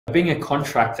Being a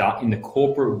contractor in the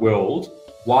corporate world,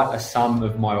 what are some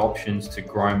of my options to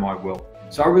grow my wealth?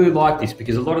 So I really like this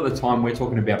because a lot of the time we're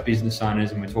talking about business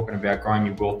owners and we're talking about growing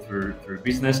your wealth through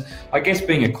business. I guess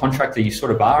being a contractor, you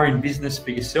sort of are in business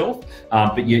for yourself,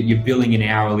 but you're billing an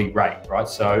hourly rate, right?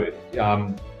 So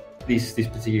this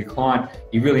particular client,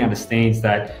 he really understands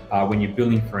that when you're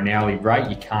billing for an hourly rate,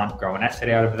 you can't grow an asset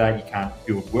out of that, you can't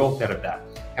build wealth out of that.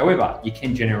 However, you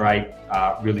can generate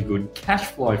really good cash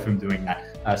flow from doing that,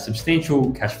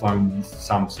 substantial cash flow in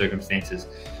some circumstances.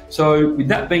 So with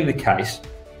that being the case,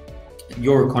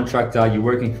 you're a contractor, you're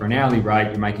working for an hourly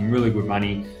rate, you're making really good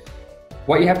money.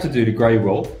 What you have to do to grow your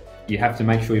wealth, you have to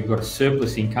make sure you've got a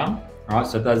surplus income, right?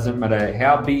 So it doesn't matter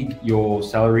how big your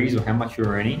salary is or how much you're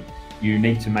earning, you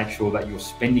need to make sure that you're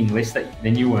spending less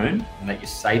than you earn and that you're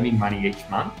saving money each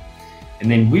month.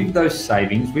 And then with those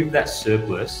savings, with that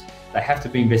surplus, they have to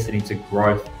be invested into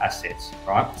growth assets,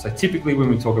 right? So typically when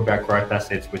we talk about growth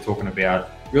assets, we're talking about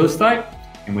real estate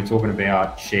and we're talking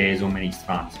about shares or managed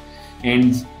funds.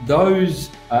 And those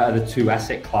are the two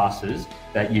asset classes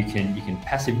that you can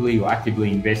passively or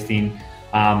actively invest in,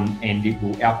 and it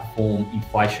will outperform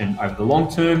inflation over the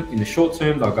long term. In the short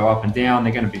term, they'll go up and down,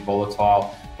 they're going to be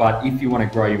volatile. But if you want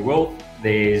to grow your wealth,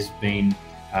 there's been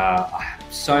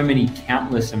so many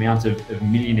countless amounts of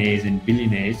millionaires and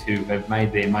billionaires who have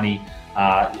made their money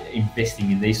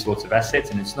investing in these sorts of assets,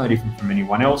 and it's no different from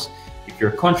anyone else. If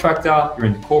you're a contractor, you're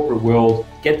in the corporate world,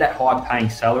 get that high-paying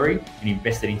salary and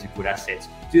invest it into good assets.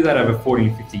 Do that over 40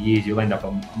 and 50 years, you'll end up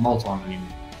a multi-millionaire.